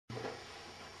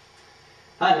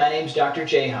Hi, my name's Dr.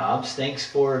 J. Hobbs. Thanks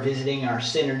for visiting our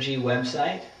Synergy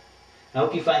website. I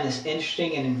hope you find this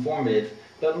interesting and informative,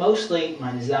 but mostly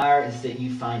my desire is that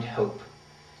you find hope,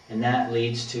 and that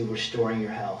leads to restoring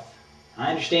your health. I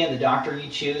understand the doctor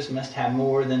you choose must have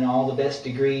more than all the best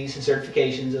degrees and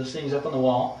certifications, those things up on the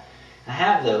wall. I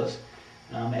have those,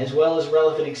 as well as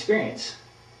relevant experience.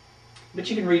 But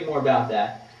you can read more about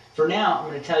that. For now, I'm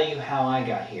going to tell you how I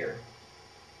got here.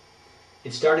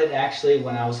 It started actually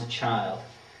when I was a child.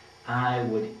 I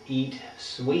would eat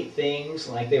sweet things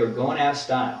like they were going out of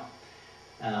style.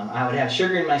 I would have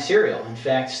sugar in my cereal, in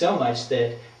fact so much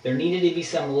that there needed to be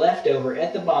some leftover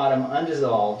at the bottom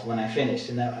undissolved when I finished,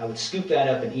 and I would scoop that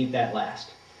up and eat that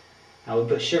last. I would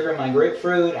put sugar in my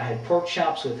grapefruit. I had pork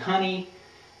chops with honey,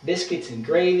 biscuits and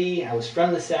gravy. I was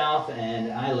from the South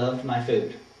and I loved my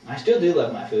food. I still do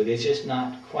love my food, it's just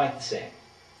not quite the same.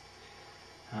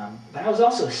 But I was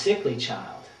also a sickly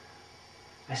child.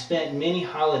 I spent many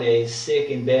holidays sick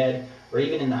in bed or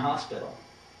even in the hospital,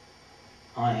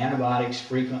 on antibiotics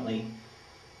frequently.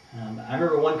 I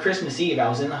remember one Christmas Eve I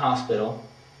was in the hospital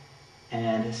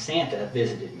and Santa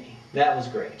visited me. That was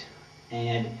great.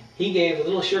 And he gave a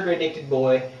little sugar-addicted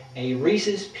boy a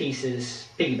Reese's Pieces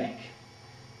piggy bank.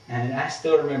 And I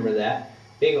still remember that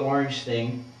big orange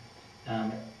thing.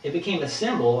 It became a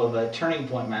symbol of a turning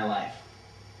point in my life.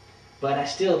 But I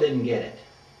still didn't get it.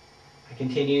 I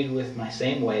continued with my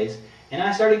same ways, and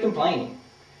I started complaining.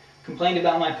 Complained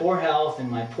about my poor health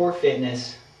and my poor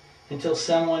fitness until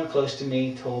someone close to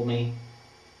me told me,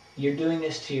 "You're doing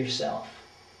this to yourself."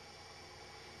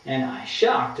 And I was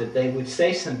shocked that they would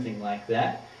say something like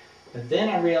that, but then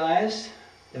I realized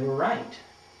they were right.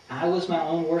 I was my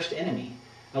own worst enemy.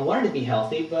 I wanted to be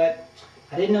healthy, but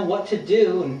I didn't know what to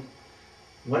do and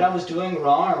what I was doing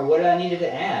wrong or what I needed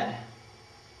to add.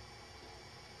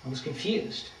 I was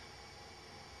confused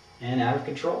and out of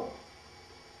control.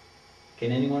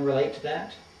 Can anyone relate to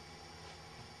that?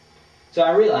 So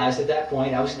I realized at that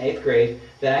point, I was in 8th grade,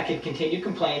 that I could continue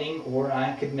complaining or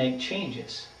I could make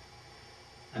changes.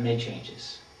 I made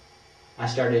changes. I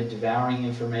started devouring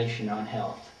information on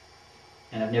health,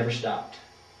 and I've never stopped.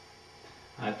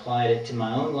 I applied it to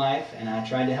my own life, and I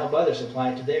tried to help others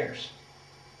apply it to theirs.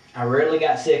 I rarely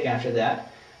got sick after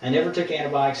that. I never took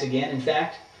antibiotics again. In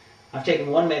fact, I've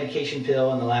taken one medication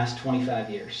pill in the last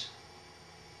 25 years.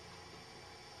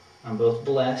 I'm both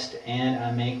blessed and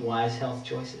I make wise health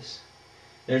choices.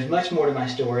 There's much more to my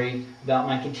story about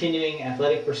my continuing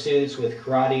athletic pursuits with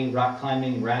karate, rock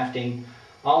climbing, and rafting,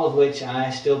 all of which I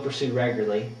still pursue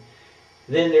regularly.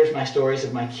 Then there's my stories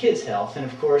of my kids' health and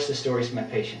of course the stories of my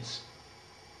patients.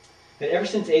 But ever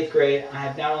since 8th grade, I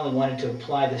have not only wanted to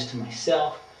apply this to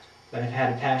myself, but I've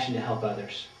had a passion to help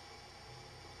others.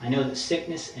 I know that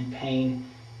sickness and pain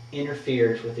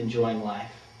interferes with enjoying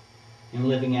life and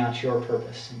living out your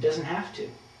purpose. It doesn't have to.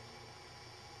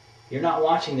 You're not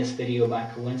watching this video by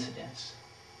coincidence.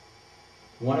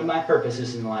 One of my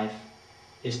purposes in life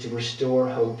is to restore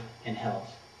hope and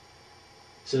health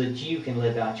so that you can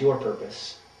live out your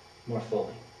purpose more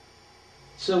fully.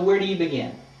 So where do you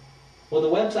begin? Well, the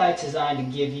website's designed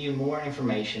to give you more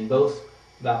information, both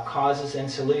about causes and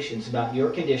solutions about your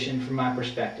condition from my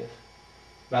perspective.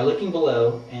 By looking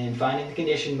below and finding the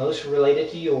condition most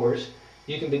related to yours,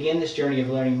 you can begin this journey of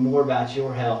learning more about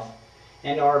your health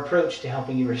and our approach to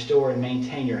helping you restore and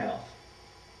maintain your health.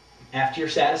 After you're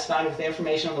satisfied with the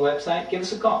information on the website, give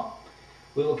us a call.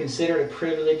 We will consider it a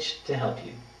privilege to help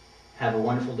you. Have a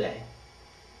wonderful day.